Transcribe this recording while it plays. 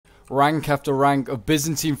rank after rank of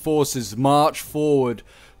Byzantine forces march forward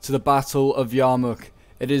to the Battle of Yarmouk.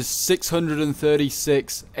 It is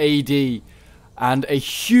 636 AD, and a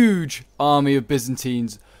huge army of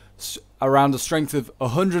Byzantines, around a strength of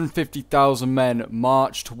 150,000 men,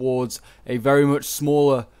 march towards a very much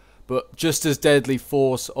smaller but just as deadly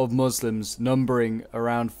force of Muslims, numbering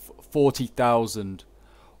around 40,000.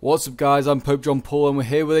 What's up, guys? I'm PopeJohnPaul, and we're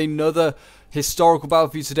here with another historical battle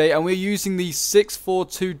for you today, and we're using the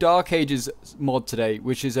 642 Dark Ages mod today,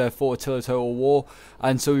 which is for Attila Total War.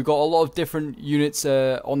 And so we've got a lot of different units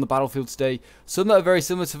on the battlefield today. Some that are very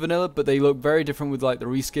similar to vanilla, but they look very different with like the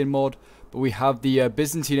reskin mod. But we have the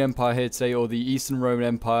Byzantine Empire here today, or the Eastern Roman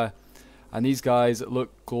Empire, and these guys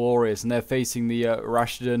look glorious, and they're facing the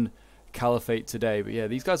Rashidun Caliphate today. But yeah,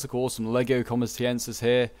 these guys look awesome. Legio Commerciensis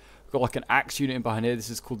here. We've got like an axe unit in behind here. This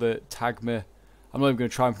is called the Tagmir. I'm not even going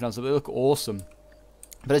to try and pronounce it. They look awesome.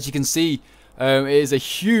 But as you can see, it is a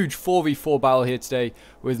huge 4v4 battle here today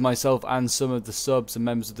with myself and some of the subs and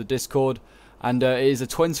members of the Discord. And it is a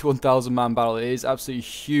 21,000 man battle. It is absolutely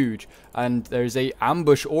huge. And there is a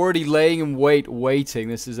ambush already laying in wait, waiting.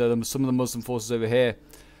 This is some of the Muslim forces over here.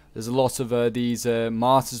 There's a lot of these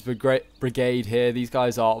Martyrs Brigade here. These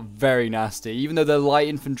guys are very nasty. Even though they're light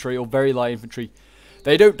infantry or very light infantry,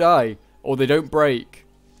 they don't die or they don't break,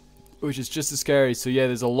 which is just as scary. So yeah,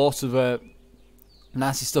 there's a lot of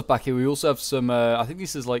nasty stuff back here. We also have some, I think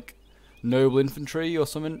this is like noble infantry or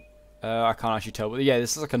something. I can't actually tell, but yeah,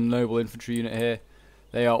 this is like a noble infantry unit here.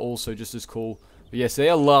 They are also just as cool. But yes, they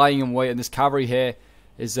are lying in wait, and this cavalry here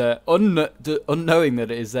is unknowing that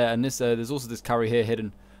it is there. And this there's also this cavalry here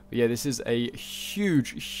hidden. But yeah, this is a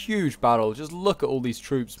huge, huge battle. Just look at all these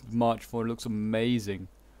troops march forward. It looks amazing.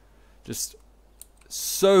 Just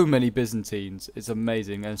so many Byzantines. It's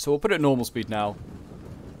amazing. And so we'll put it at normal speed now.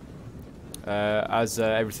 As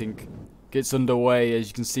everything gets underway, as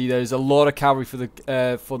you can see, there's a lot of cavalry for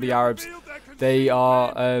the Arabs. They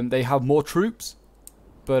are they have more troops,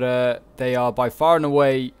 but they are by far and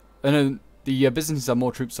away. The Byzantines have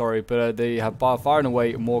more troops, sorry, but they have by far and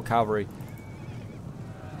away more cavalry.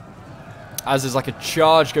 As there's like a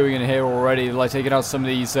charge going in here already, like taking out some of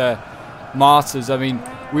these martyrs. I mean,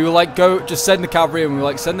 we will like just send the cavalry in. We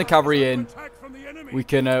like send the cavalry in. We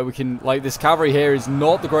can like, this cavalry here is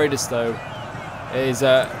not the greatest though. It is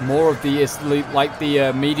more of the, it's like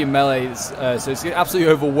the medium melee, so it's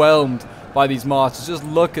absolutely overwhelmed by these martyrs. Just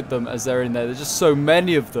look at them as they're in there. There's just so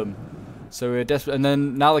many of them. So we're desperate. And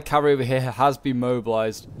then now the cavalry over here has been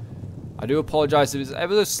mobilized. I do apologize if it's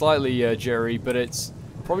ever so slightly jittery, but it's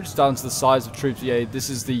probably just down to the size of troops. Yeah, this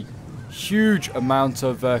is the huge amount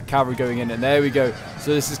of cavalry going in, and there we go.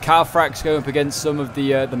 So this is Calfrax going up against some of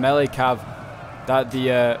the melee cav that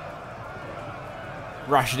the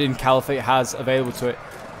Rashidun Caliphate has available to it.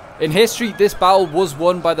 In history, this battle was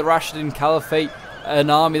won by the Rashidun Caliphate. An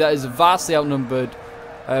army that is vastly outnumbered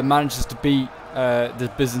manages to beat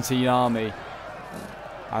the Byzantine army,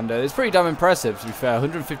 and it's pretty damn impressive, to be fair.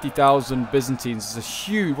 150,000 Byzantines is a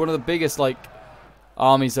huge, one of the biggest like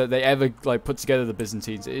armies that they ever like put together. The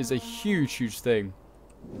Byzantines, it is a huge thing.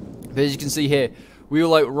 But as you can see here, we were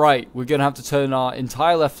like, right, we're gonna have to turn our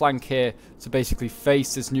entire left flank here to basically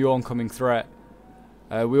face this new oncoming threat.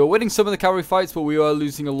 We were winning some of the cavalry fights, but we were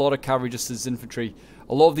losing a lot of cavalry just as infantry.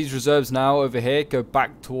 A lot of these reserves now over here go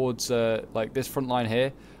back towards like this front line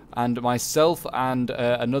here, and myself and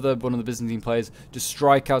another one of the Byzantine players just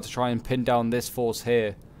strike out to try and pin down this force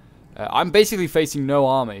here. I'm basically facing no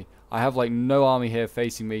army. I have like no army here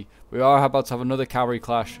facing me. We are about to have another cavalry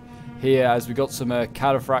clash here, as we got some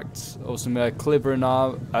cataphracts, or some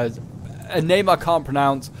Clibrinar, a name I can't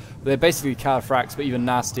pronounce, but they're basically cataphracts, but even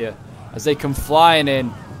nastier, as they come flying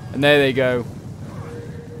in, and there they go.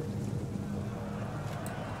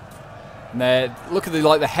 And look at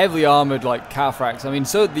the heavily armored like cataphracts. I mean,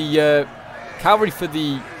 so the cavalry for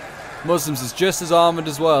the Muslims is just as armored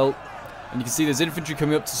as well, and you can see there's infantry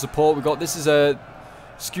coming up to support. We got, this is a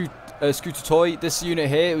Scutatoy. This unit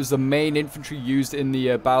here, it was the main infantry used in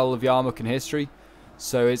the Battle of Yarmouk in history,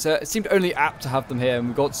 so it seemed only apt to have them here. And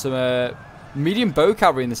we've got some medium bow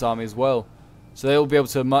cavalry in this army as well, so they'll be able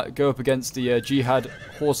to go up against the Jihad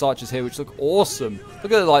horse archers here, which look awesome.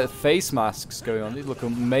 Look at the like face masks going on; these look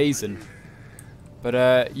amazing.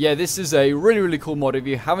 But yeah, this is a really cool mod. If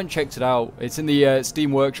you haven't checked it out, it's in the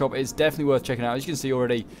Steam Workshop. It's definitely worth checking out. As you can see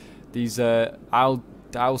already, these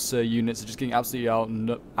Dowser units are just getting absolutely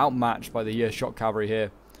outmatched by the shock cavalry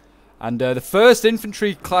here. And the first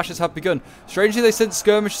infantry clashes have begun. Strangely, they sent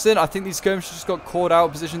skirmishers in. I think these skirmishers just got caught out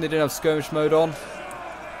of position. They didn't have skirmish mode on.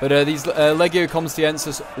 But these Legio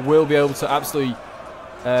Commerciensis will be able to absolutely,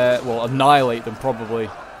 well, annihilate them probably.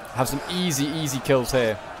 Have some easy kills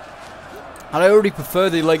here. And I already prefer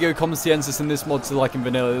the Lego Comisiensis in this mod to like in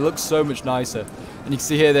vanilla. It looks so much nicer. And you can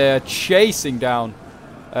see here they're chasing down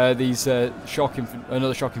these another shock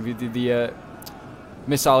infantry, the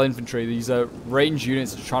missile infantry. These range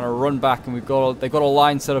units are trying to run back, and they've got a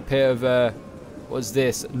line set up here of what's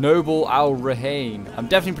this? Noble Al Rahane. I'm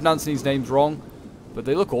definitely pronouncing these names wrong, but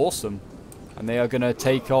they look awesome. And they are going to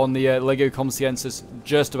take on the Lego Comisiensis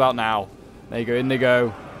just about now. There you go, in they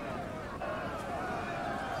go.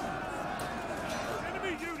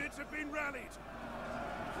 Enemy units have been rallied.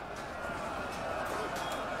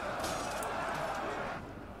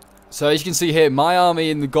 So as you can see here, my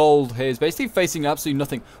army in the gold here is basically facing absolutely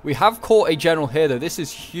nothing. We have caught a general here though. This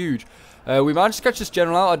is huge. We managed to catch this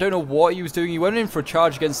general out. I don't know what he was doing. He went in for a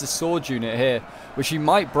charge against this sword unit here, which he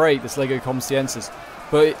might break, this Lego Comisiensis.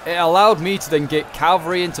 But it allowed me to then get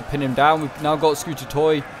cavalry in to pin him down. We've now got Scooter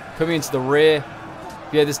Toy coming into the rear.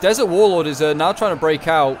 Yeah, this Desert Warlord is now trying to break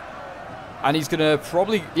out. And he's going to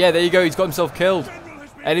probably... Yeah, there you go. He's got himself killed.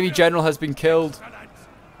 Enemy general has been killed.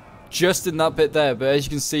 Just in that bit there. But as you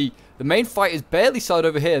can see, the main fight is barely started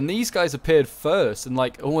over here. And these guys appeared first and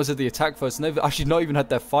like almost at the attack first. And they've actually not even had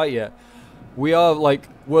their fight yet. We are like...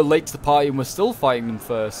 We're late to the party and we're still fighting them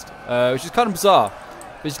first. Which is kind of bizarre.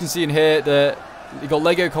 But as you can see in here, you got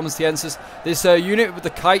Lego Comisiensis. This unit with the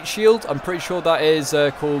kite shield, I'm pretty sure that is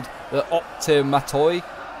called the Optimatoi.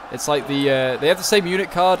 It's like the they have the same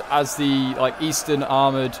unit card as the like Eastern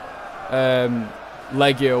Armored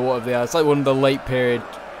Legio or whatever they are. It's like one of the late period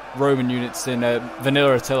Roman units in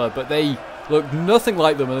Vanilla Attila, but they look nothing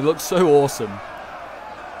like them and they look so awesome.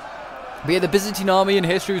 But yeah, the Byzantine army in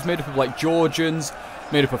history was made up of like Georgians,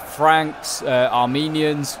 made up of Franks,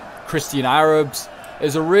 Armenians, Christian Arabs. It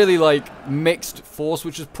was a really like mixed force,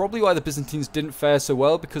 which is probably why the Byzantines didn't fare so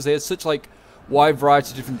well, because they had such like wide variety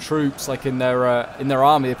of different troops like in their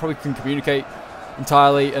army. They probably couldn't communicate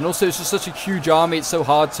entirely, and also it's just such a huge army. It's so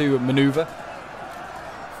hard to maneuver.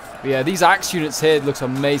 But yeah, these axe units here looks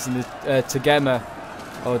amazing. The Tegema,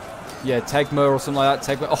 or yeah, Tegma or something like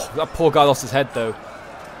that. Tegma. Oh, that poor guy lost his head though.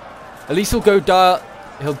 At least he'll die.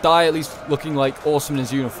 He'll die at least looking like awesome in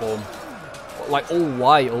his uniform. Like all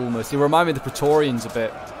white almost. They remind me of the Praetorians a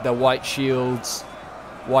bit. Their white shields,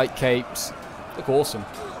 white capes. Look awesome.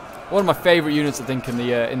 One of my favourite units, I think, in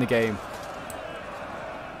the game.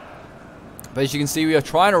 But as you can see, we are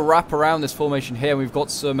trying to wrap around this formation here. And we've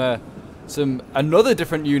got another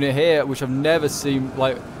different unit here, which I've never seen.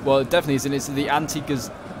 Like, well, it definitely isn't. It's the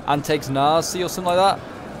Antiques Nazi or something like that.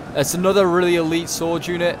 It's another really elite sword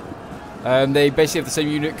unit. They basically have the same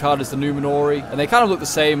unit card as the Numenori, and they kind of look the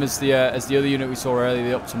same as the other unit we saw earlier,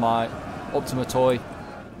 the Optimatoi.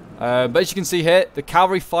 But as you can see here, the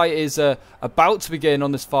cavalry fight is about to begin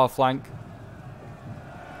on this far flank,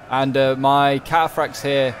 and my cataphracts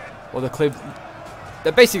here, well,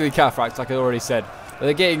 they're basically cataphracts, like I already said. But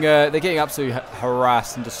they're getting absolutely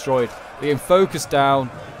harassed and destroyed. They're getting focused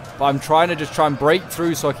down, but I'm trying to break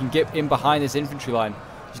through so I can get in behind this infantry line.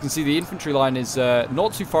 As you can see, the infantry line is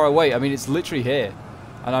not too far away. I mean, it's literally here.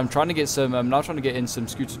 And I'm trying to get some... I'm now trying to get in some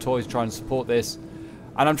Scooter Toys trying to support this.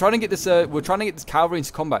 And I'm trying to get this... we're trying to get this cavalry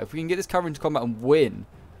into combat. If we can get this cavalry into combat and win,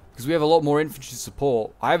 because we have a lot more infantry to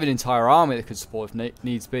support. I have an entire army that could support if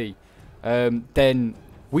needs be. Then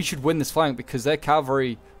we should win this flank, because their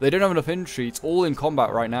cavalry... They don't have enough infantry. It's all in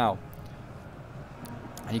combat right now.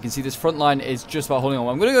 And you can see this front line is just about holding on.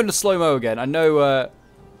 I'm going to go into slow-mo again. I know...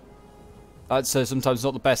 that's sometimes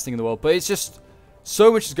not the best thing in the world, but it's just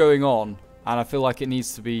so much is going on, and I feel like it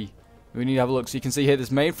needs to be. We need to have a look. So you can see here,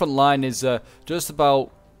 this main front line is just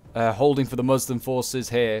about holding for the Muslim forces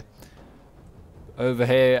here. Over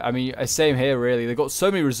here, I mean, same here really. They've got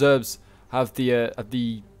so many reserves. Have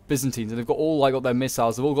the Byzantines, and they've got got their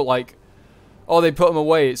missiles. They've all got like, oh, they put them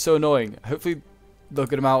away. It's so annoying. Hopefully they'll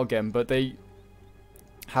get them out again, but they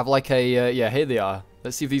have like a yeah. Here they are.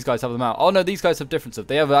 Let's see if these guys have them out. Oh no, these guys have different stuff.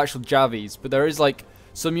 They have actual Javis, but there is like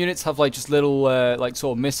some units have like just little like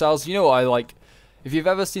sort of missiles. You know what I like? If you've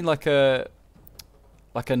ever seen like a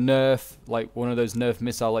Nerf, like one of those Nerf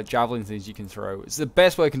missile like javelin things you can throw. It's the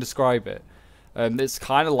best way I can describe it. It's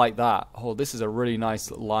kind of like that. Oh, this is a really nice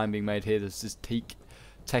little line being made here. There's this Techie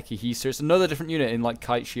Heister. It's another different unit in like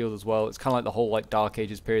Kite Shield as well. It's kind of like the whole like Dark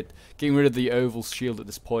Ages period. Getting rid of the oval shield at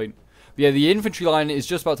this point. But yeah, the infantry line is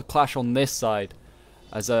just about to clash on this side.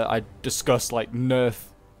 As I discussed, like, Nerf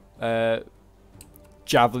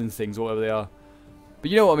javelin things, or whatever they are.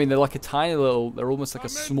 But you know what I mean? They're like a tiny little... They're almost like a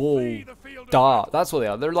small dart. That's what they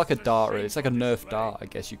are. They're like a dart, really. It's like a Nerf dart, I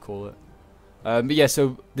guess you call it. But yeah,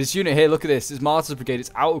 so this unit here, look at this. This Martyrs Brigade,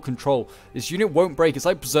 it's out of control. This unit won't break. It's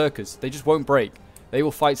like Berserkers. They just won't break. They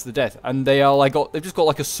will fight to the death. And they are like... They've just got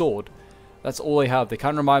like a sword. That's all they have. They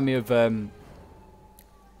kind of remind me of...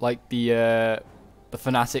 like the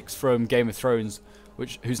fanatics from Game of Thrones,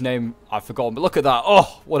 whose name I've forgotten. But look at that!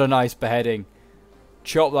 Oh, what a nice beheading!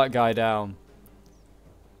 Chop that guy down.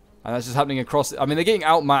 And that's just happening across. I mean, they're getting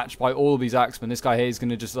outmatched by all of these axemen. This guy here is going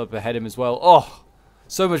to just behead him as well. Oh,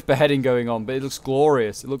 so much beheading going on, but it looks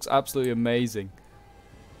glorious. It looks absolutely amazing.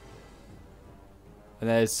 And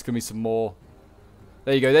there's going to be some more.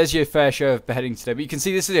 There you go. There's your fair share of beheading today. But you can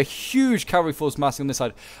see this is a huge cavalry force massing on this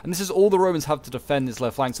side. And this is all the Romans have to defend this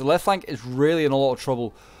left flank. So the left flank is really in a lot of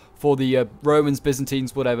trouble for the Romans,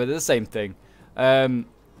 Byzantines, whatever. They're the same thing.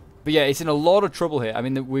 But yeah, it's in a lot of trouble here. I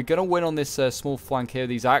mean, we're going to win on this small flank here.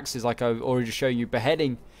 These axes, like I've already just shown you,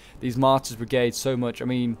 beheading these Martyrs Brigade so much. I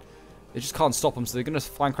mean, they just can't stop them. So they're going to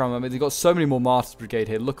flank around. I mean, they've got so many more Martyrs Brigade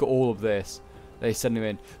here. Look at all of this. They send them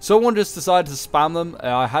in. Someone just decided to spam them.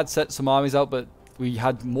 I had set some armies out, but we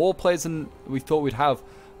had more players than we thought we'd have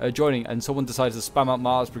joining, and someone decided to spam out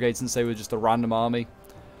Martyrs Brigades and say we're just a random army.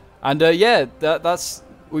 And yeah,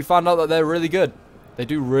 we found out that they're really good. They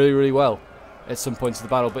do really, really well at some points of the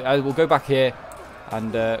battle. But we'll go back here,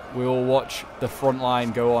 and we'll watch the front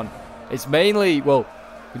line go on. It's mainly, well,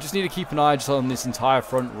 we just need to keep an eye just on this entire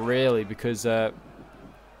front, really, because it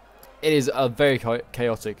is a very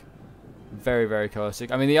chaotic. Very, very chaotic.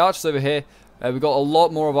 I mean, the archers over here, we've got a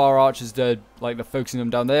lot more of our archers that they're focusing them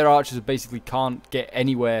down. Their archers basically can't get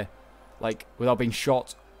anywhere, like, without being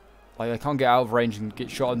shot. Like, they can't get out of range and get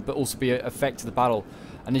shot, but also be an effect to the battle.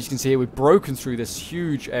 And as you can see here, we've broken through this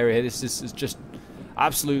huge area here. This is just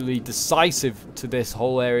absolutely decisive to this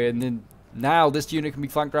whole area. And then now this unit can be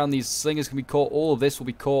flanked around. These slingers can be caught. All of this will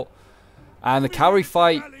be caught. And the cavalry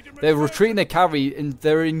fight, they're retreating their cavalry, and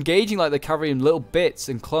they're engaging like the cavalry in little bits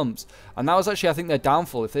and clumps. And that was actually, I think, their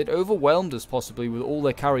downfall. If they'd overwhelmed us possibly with all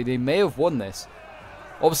their cavalry, they may have won this.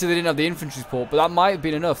 Obviously, they didn't have the infantry support, but that might have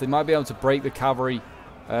been enough. They might be able to break the cavalry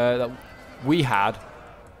that we had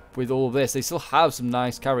with all of this. They still have some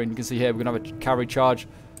nice cavalry, and you can see here we're going to have a cavalry charge.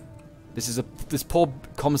 This poor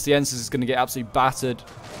Commerciensis is going to get absolutely battered.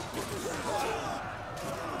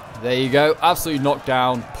 There you go, absolutely knocked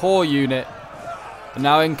down. Poor unit. And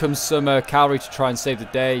now in comes some cavalry to try and save the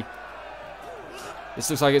day. This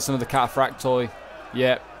looks like it's some of the cataphractoi.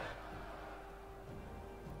 Yep.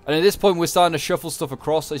 And at this point we're starting to shuffle stuff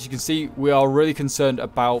across. As you can see, we are really concerned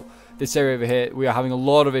about this area over here. We are having a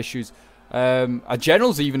lot of issues. Our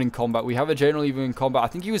general's even in combat. We have a general even in combat. I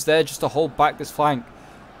think he was there just to hold back this flank.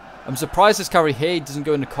 I'm surprised this cavalry here doesn't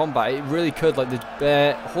go into combat. It really could. Like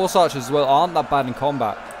the horse archers as well aren't that bad in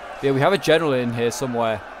combat. Yeah, we have a general in here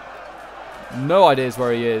somewhere. No ideas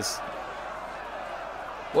where he is.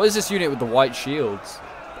 What is this unit with the white shields?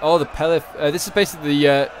 Oh, the Pelif. This is basically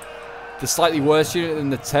the slightly worse unit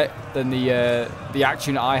than the axe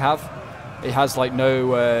unit I have. It has like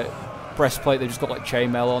no breastplate. They've just got like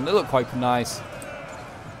chainmail on. They look quite nice,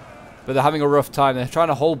 but they're having a rough time. They're trying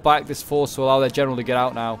to hold back this force to allow their general to get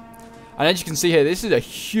out now. And as you can see here, this is a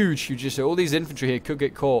huge issue. All these infantry here could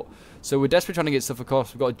get caught. So we're desperately trying to get stuff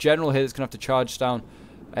across. We've got a general here that's going to have to charge down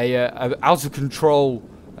a out of control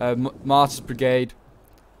Martyrs Brigade.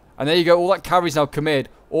 And there you go. All that cavalry's now committed.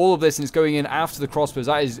 All of this, and it's going in after the crossbows.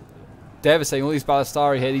 That is devastating. All these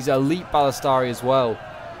ballistari here. These elite ballistari as well.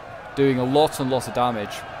 Doing a lot and lots of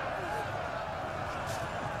damage.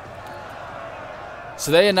 So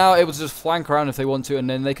they are now able to just flank around if they want to. And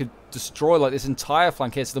then they could destroy like this entire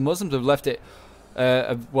flank here. So the Muslims have left it.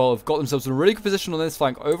 Well, have got themselves in a really good position on this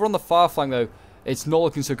flank. Over on the far flank, though, it's not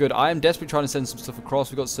looking so good. I am desperately trying to send some stuff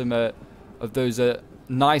across. We've got some of those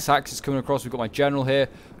nice axes coming across. We've got my general here.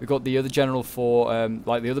 We've got the other general for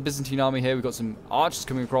like the other Byzantine army here. We've got some archers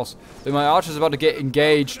coming across. But my archers are about to get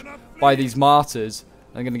engaged by these martyrs.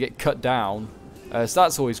 They're going to get cut down. So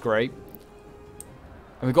that's always great.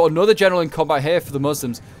 And we've got another general in combat here for the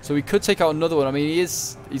Muslims. So we could take out another one. I mean,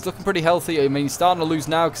 he's looking pretty healthy. I mean, he's starting to lose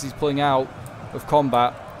now because he's pulling out of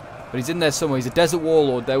combat, but he's in there somewhere. He's a desert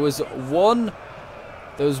warlord. There was one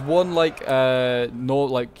like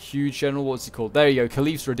like huge general. What's he called? There you go,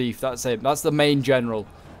 Caliph's Radif. That's it. That's the main general.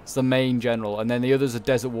 It's the main general, and then the others are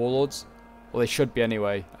desert warlords. Well, they should be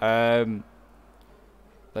anyway.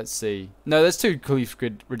 Let's see. No, there's two Caliph's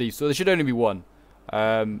Radif, so there should only be one.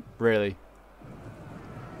 Really.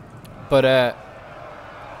 But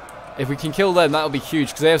if we can kill them, that'll be huge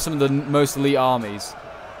because they have some of the most elite armies.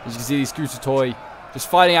 As you can see, these Scutatoi just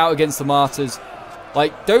fighting out against the martyrs.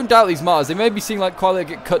 Like, don't doubt these martyrs. They may be seeing like quite a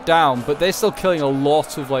get cut down, but they're still killing a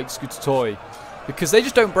lot of like Scutatoi because they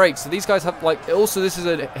just don't break. So these guys have like, also this is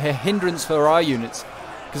a hindrance for our units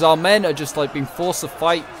because our men are just like being forced to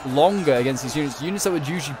fight longer against these units. Units that would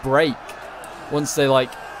usually break once they like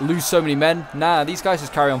lose so many men. Nah, these guys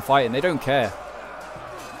just carry on fighting. They don't care.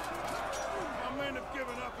 Our men have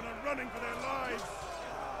given up running for their lives.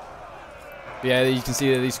 But yeah, you can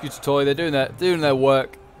see that these Scooter Toy, they're doing their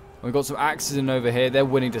work. We've got some axes in over here. They're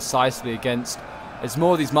winning decisively against. It's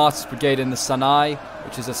more of these Martyrs Brigade in the Sanai,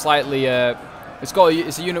 which is a slightly it's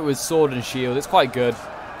a unit with sword and shield. It's quite good.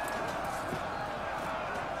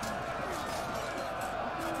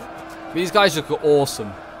 These guys look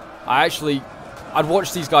awesome. I'd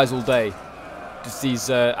watch these guys all day. Just these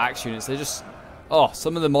axe units. They're just,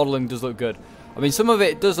 some of the modeling does look good. I mean, some of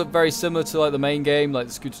it does look very similar to like the main game. Like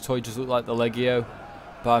the Scooter Toy just look like the Legio.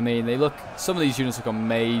 But I mean, some of these units look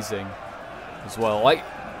amazing as well. Like,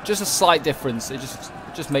 just a slight difference. It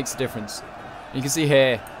just makes a difference. And you can see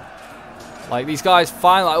here, like these guys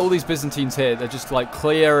finally, like all these Byzantines here, they're just like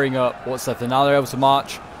clearing up what's left. And now they're able to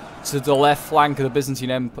march to the left flank of the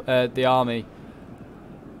Byzantine the army.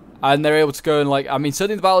 And they're able to go and like, I mean,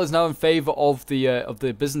 certainly the battle is now in favor of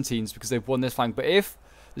the Byzantines because they've won this flank. But if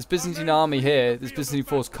this Byzantine army here, this Byzantine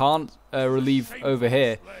force can't relieve over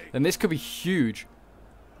here, then this could be huge.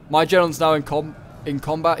 My general's now in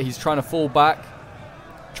combat. He's trying to fall back,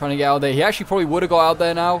 trying to get out there. He actually probably would have got out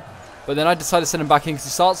there now, but then I decided to send him back in because he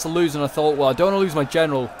starts to lose, and I thought, well, I don't want to lose my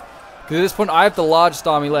general because at this point I have the largest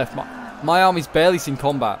army left. My army's barely seen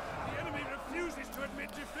combat.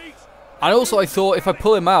 And also I thought if I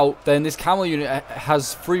pull him out, then this camel unit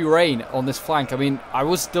has free reign on this flank. I mean, I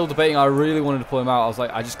was still debating. I really wanted to pull him out. I was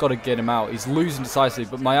like, I just got to get him out. He's losing decisively,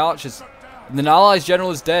 but my archers... And the allies'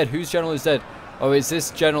 general is dead. Whose general is dead? Oh, is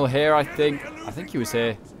this general here, I think? I think he was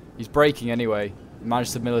here. He's breaking anyway. He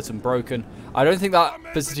managed to militant broken. I don't think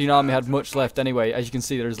that Byzantine army had much left anyway. As you can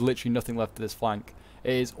see, there is literally nothing left of this flank.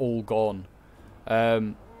 It is all gone. But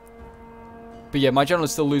yeah, my general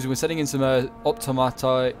is still losing. We're sending in some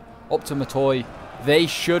optimatoi. They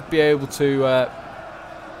should be able to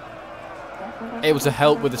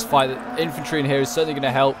help with this fight. The infantry in here is certainly going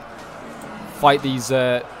to help fight these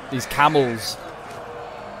camels.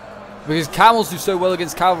 Because camels do so well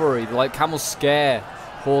against cavalry. Like, camels scare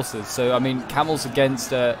horses. So, I mean, camels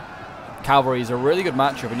against cavalry is a really good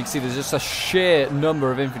matchup. And you can see there's just a sheer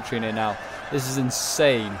number of infantry in here now. This is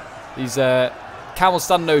insane. These camels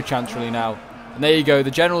stand no chance really now. And there you go. The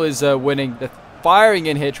general is winning. They're firing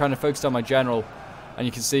in here, trying to focus down my general. And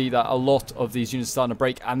you can see that a lot of these units are starting to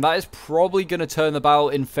break. And that is probably going to turn the battle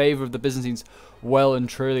in favor of the Byzantines well and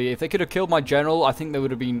truly. If they could have killed my general, I think they would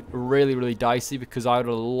have been really, really dicey because I had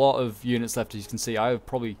a lot of units left, as you can see. I have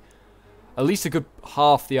probably at least a good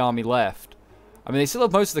half the army left. I mean, they still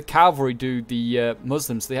have most of the cavalry do the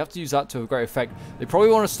Muslims, so they have to use that to a great effect. They probably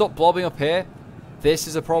want to stop blobbing up here. This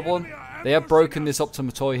is a problem. They have broken this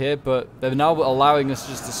optimatoi here, but they're now allowing us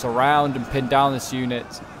just to surround and pin down this unit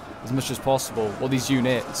as much as possible. Or these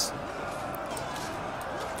units.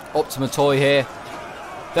 Optimatoi here.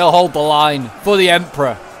 They'll hold the line for the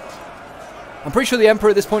Emperor. I'm pretty sure the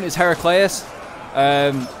Emperor at this point is Heraclius,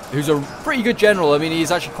 who's a pretty good general. I mean,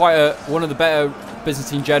 he's actually quite one of the better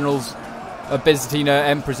Byzantine generals, Byzantine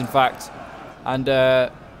emperors, in fact. And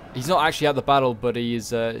he's not actually at the battle, but he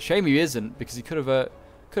is. Shame he isn't, because he could have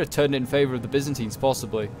turned it in favor of the Byzantines,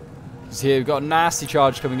 possibly. Because here we've got a nasty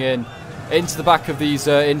charge coming in into the back of these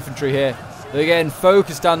infantry here. They're getting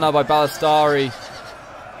focused down now by Ballistari.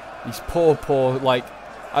 These poor, like,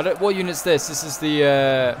 what unit's this? This is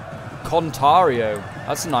the Contario.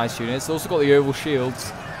 That's a nice unit. It's also got the oval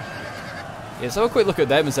shields. Yeah, so have a quick look at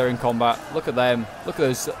them as they're in combat. Look at them. Look at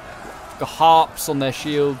those. Got harps on their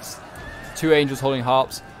shields. Two angels holding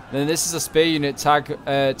harps. And then this is a spear unit,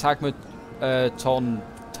 Tagmaton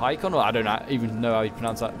Tychon. I don't even know how you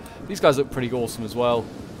pronounce that. These guys look pretty awesome as well.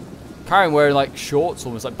 Carrying wearing like shorts,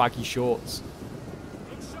 almost like baggy shorts.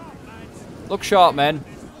 Look sharp, men.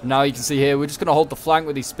 Now you can see here, we're just going to hold the flank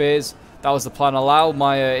with these spears. That was the plan. Allow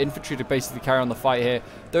my infantry to basically carry on the fight here.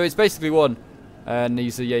 Though it's basically won. And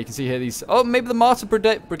these, yeah, you can see here these... Oh, maybe the Martyr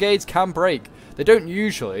Brigades can break. They don't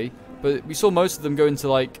usually, but we saw most of them go into,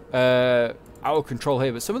 like, out of control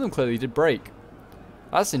here. But some of them clearly did break.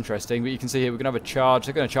 That's interesting. But you can see here, we're going to have a charge.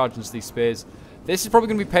 They're going to charge into these spears. This is probably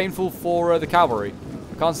going to be painful for the cavalry.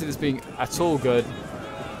 I can't see this being at all good.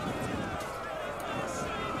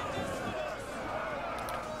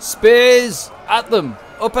 Spears at them!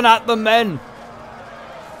 Up and at them, men!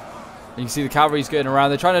 And you can see the cavalry's getting around.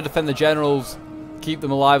 They're trying to defend the generals, keep them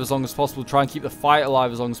alive as long as possible, try and keep the fight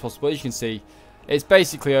alive as long as possible. As you can see, it's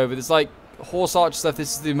basically over. There's like horse archers left.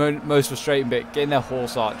 This is the most frustrating bit, getting their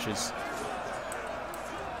horse archers.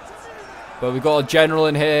 But we've got a general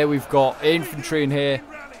in here, we've got infantry in here,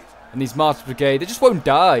 and these Martyr Brigade, they just won't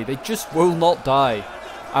die. They just will not die.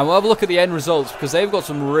 And we'll have a look at the end results, because they've got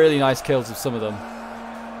some really nice kills of some of them.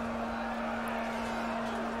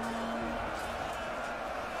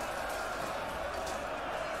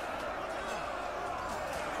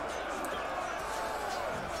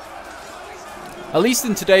 At least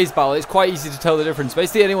in today's battle, it's quite easy to tell the difference.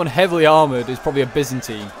 Basically, anyone heavily armored is probably a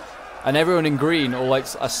Byzantine. And everyone in green, or like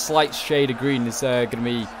a slight shade of green, is going to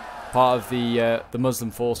be part of the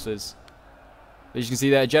Muslim forces. As you can see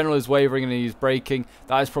there, General is wavering and he's breaking.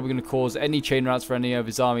 That is probably going to cause any chain routes for any of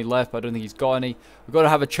his army left, but I don't think he's got any. We've got to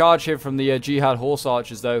have a charge here from the Jihad Horse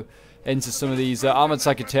Archers, though, into some of these Armoured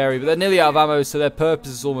Secretary. But they're nearly out of ammo, so their purpose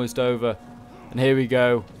is almost over. And here we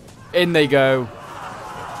go. In they go.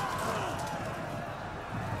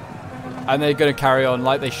 And they're going to carry on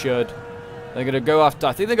like they should. They're going to go after...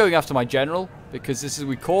 I think they're going after my General, because this is...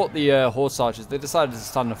 We caught the Horse Archers. They decided to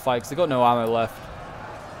stand and fight, because they've got no ammo left.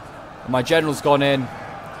 My General's gone in,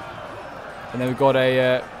 and then we've got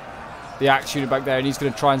the axe unit back there, and he's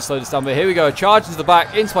going to try and slow this down. But here we go, a charge into the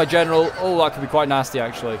back, into my General. Oh, that could be quite nasty,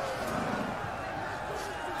 actually.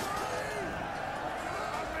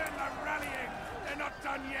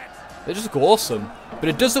 They just look awesome. But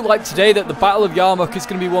it does look like today that the Battle of Yarmouk is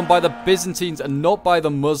going to be won by the Byzantines and not by the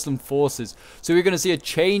Muslim forces. So we're going to see a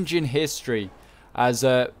change in history as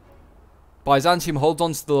Byzantium holds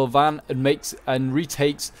on to the Levant and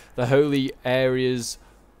retakes the holy areas,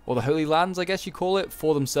 or the holy lands, I guess you call it,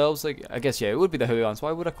 for themselves. Like, I guess, yeah, it would be the holy lands.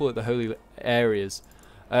 Why would I call it the holy areas?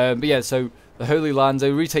 But yeah, so the holy lands, they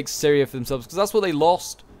retake Syria for themselves, because that's what they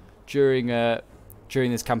lost during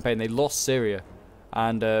this campaign. They lost Syria,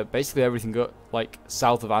 and basically everything got like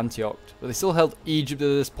south of Antioch. But they still held Egypt at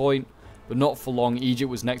this point, but not for long. Egypt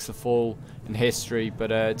was next to fall in history, but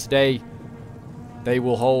today they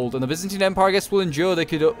will hold, and the Byzantine Empire, I guess, will endure. They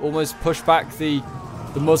could almost push back the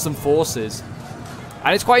Muslim forces.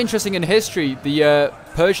 And it's quite interesting in history, the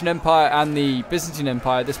Persian Empire and the Byzantine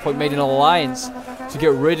Empire at this point made an alliance to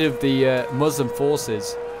get rid of the Muslim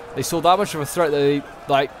forces. They saw that much of a threat that they,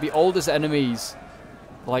 like, the oldest enemies,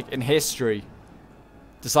 like, in history,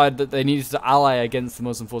 decided that they needed to ally against the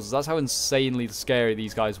Muslim forces. That's how insanely scary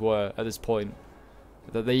these guys were at this point,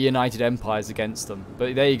 that they united empires against them.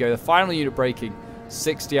 But there you go, the final unit breaking.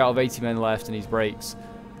 60 out of 80 men left, and he breaks.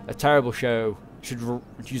 A terrible show. Should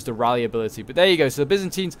use the rally ability. But there you go. So the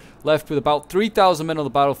Byzantines left with about 3,000 men on the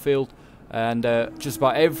battlefield, and just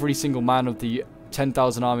about every single man of the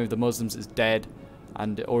 10,000 army of the Muslims is dead,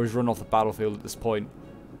 or is run off the battlefield at this point.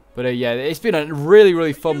 But yeah, it's been a really,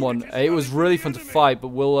 really fun one. It was really fun to fight.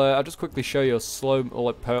 But I'll just quickly show you a slow,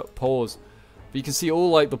 or like pause. But you can see all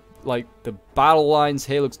like the battle lines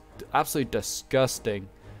here looks absolutely disgusting.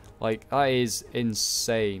 Like, that is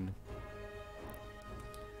insane.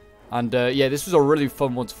 And yeah, this was a really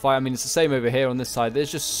fun one to fight. I mean, it's the same over here on this side.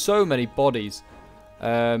 There's just so many bodies.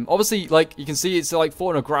 Obviously, like, you can see it's like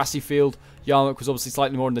fought on a grassy field. Yarmouk was obviously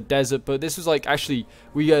slightly more in the desert, but this was like, actually,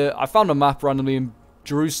 I found a map randomly in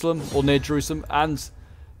Jerusalem, or near Jerusalem, and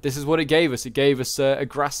this is what it gave us. It gave us a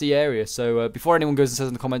grassy area. So before anyone goes and says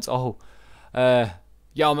in the comments, oh,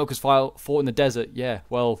 Yarmouk was fought in the desert. Yeah,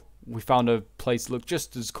 well, we found a place that looked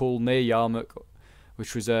just as cool near Yarmouk,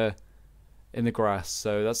 which was in the grass.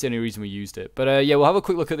 So that's the only reason we used it. But yeah, we'll have a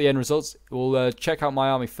quick look at the end results. We'll check out my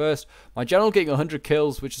army first. My General getting 100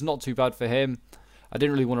 kills, which is not too bad for him. I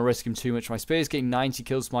didn't really want to risk him too much. My Spears getting 90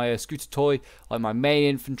 kills. My Scooter Toy, like my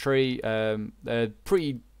main infantry, they're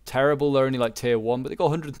pretty terrible. They're only like tier 1, but they got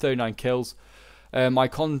 139 kills. My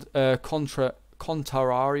Contrario,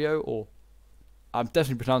 or I'm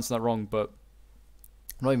definitely pronouncing that wrong, but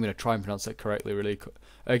I'm not even going to try and pronounce that correctly, really.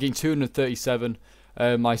 Getting 237.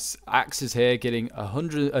 My Axes here getting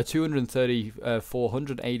 234,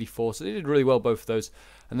 184. So they did really well, both of those.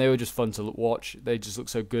 And they were just fun to watch. They just look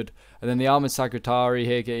so good. And then the Armoured Secretary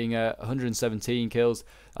here getting 117 kills.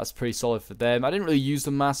 That's pretty solid for them. I didn't really use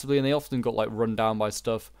them massively, and they often got like run down by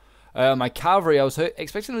stuff. My Cavalry, I was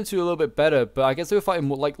expecting them to do a little bit better, but I guess they were fighting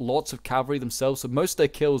like lots of cavalry themselves. So most of their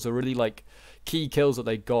kills are really like key kills that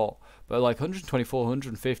they got. But like 124,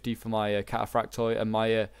 150 for my Cataphractoi, and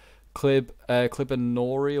my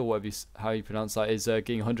Clibanori, or whatever how you pronounce that, is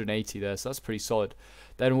getting 180 there. So that's pretty solid.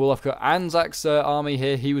 Then we'll have got Anzac's army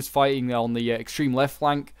here. He was fighting on the extreme left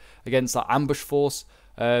flank against that ambush force.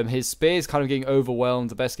 His Spears kind of getting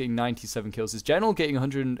overwhelmed. The best getting 97 kills. His General getting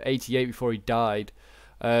 188 before he died.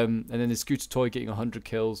 And then his Scooter Toy getting 100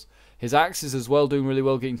 kills. His Axes as well doing really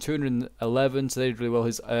well, getting 211, so they did really well.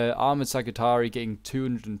 His Armoured Secretary getting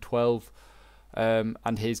 212.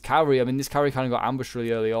 And his Cavalry, I mean, this Cavalry kind of got ambushed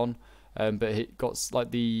really early on. But it got,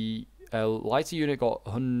 like, the lighter unit got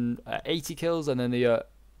 80 kills, and then the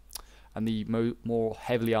more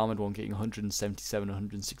heavily armoured one getting 177,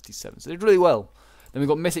 167. So they did really well. Then we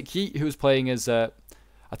got Mythic Heat, who was playing as...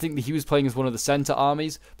 I think he was playing as one of the centre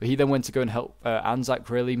armies, but he then went to go and help Anzac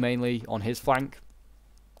really mainly on his flank.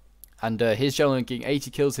 And his general getting 80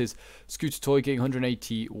 kills, his Scooter Toy getting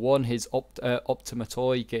 181, his Optima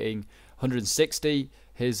Toy getting 160,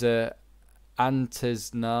 his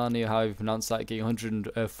Antisnani, how you pronounce that, getting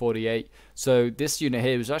 148. So this unit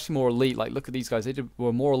here was actually more elite. Like, look at these guys,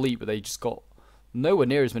 were more elite, but they just got nowhere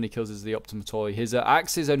near as many kills as the Optima Toy. His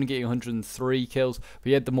Axe is only getting 103 kills, but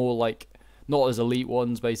he had the more, like, not as elite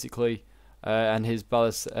ones, basically. And his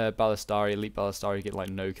Ballistari, Elite Ballistari, get like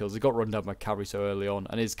no kills. He got run down by cavalry so early on.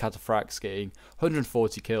 And his Cataphracts getting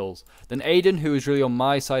 140 kills. Then Aiden, who is really on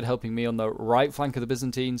my side, helping me on the right flank of the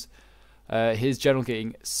Byzantines. His general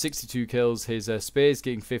getting 62 kills. His Spears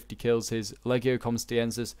getting 50 kills. His Legio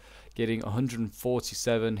Comstiensis getting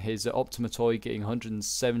 147. His Optima Toy getting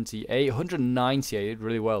 178. 198, did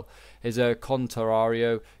really well. His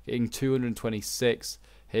Contrario getting 226.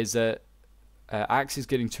 His Axe is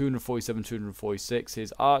getting 247, 246.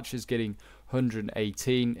 His Arch is getting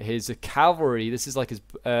 118. His Cavalry, this is like his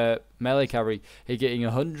melee cavalry, he's getting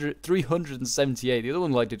 378. The other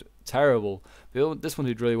one like did terrible. This one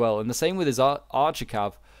did really well. And the same with his Archer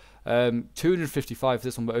Cav. 255 for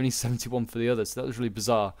this one, but only 71 for the other. So that was really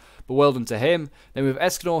bizarre. But well done to him. Then we have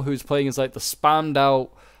Escanor, who's playing as like the spammed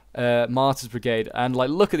out Martyrs Brigade. And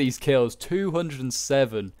like, look at these kills: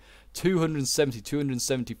 207. 270,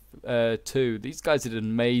 272. These guys did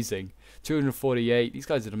amazing. 248. These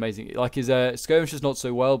guys did amazing. Like his skirmishers not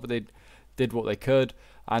so well, but they did what they could.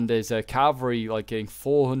 And his cavalry like getting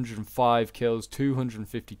 405 kills,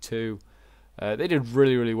 252. They did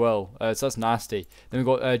really, really well. So that's nasty. Then we've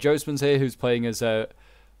got Josmans here, who's playing as I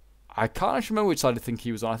can't actually remember which side I think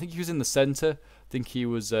he was on. I think he was in the center. I think he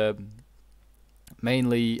was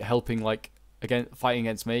mainly helping like fighting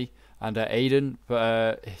against me and Aiden,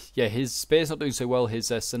 but yeah, his Spear's not doing so well.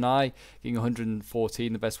 His Sinai getting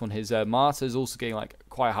 114, the best one. His Martyrs also getting like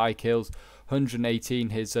quite high kills, 118.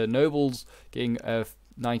 His Nobles getting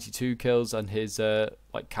 92 kills, and his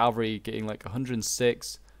like Cavalry getting like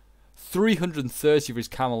 106. 330 for his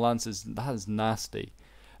Camel Lancers. That is nasty.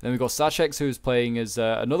 And then we've got Sachex, who's playing as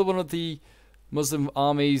another one of the Muslim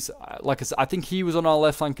armies. Like I said, I think he was on our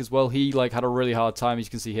left flank as well. He like had a really hard time, as you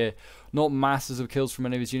can see here. Not masses of kills from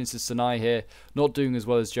any of his units. His Sinai here not doing as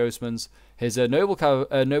well as Josman's. His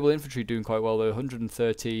noble infantry doing quite well though,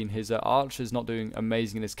 113. His archers not doing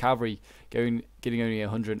amazing, and his cavalry getting only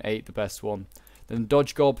 108, the best one. Then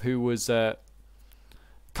Dodge Gob, who was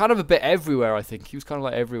kind of a bit everywhere. I think he was kind of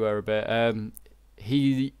like everywhere a bit.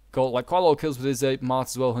 He got like quite a lot of kills with his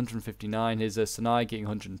Martyrs as well, 159. His Sinai getting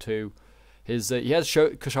 102. His he has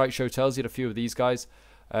Kushite Shotels. He had a few of these guys.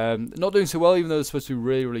 Not doing so well, even though they're supposed to be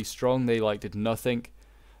really, really strong. They like did nothing.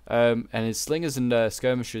 And his slingers and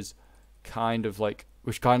skirmishers kind of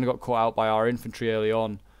got caught out by our infantry early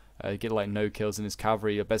on. Get like no kills in his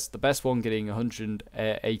cavalry. The best one getting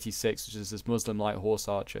 186, which is this Muslim light horse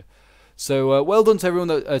archer. So well done to everyone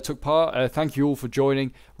that took part. Thank you all for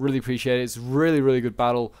joining. Really appreciate it. It's a really, really good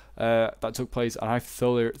battle that took place, and I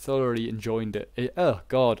thoroughly enjoyed it. Oh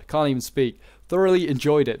God, can't even speak. Thoroughly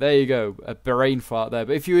enjoyed it. There you go, a brain fart there.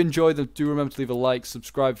 But if you enjoyed them, do remember to leave a like,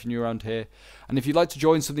 subscribe if you're new around here, and if you'd like to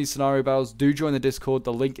join some of these scenario battles, do join the Discord.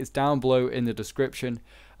 The link is down below in the description.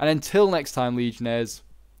 And until next time, Legionnaires,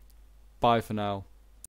 bye for now.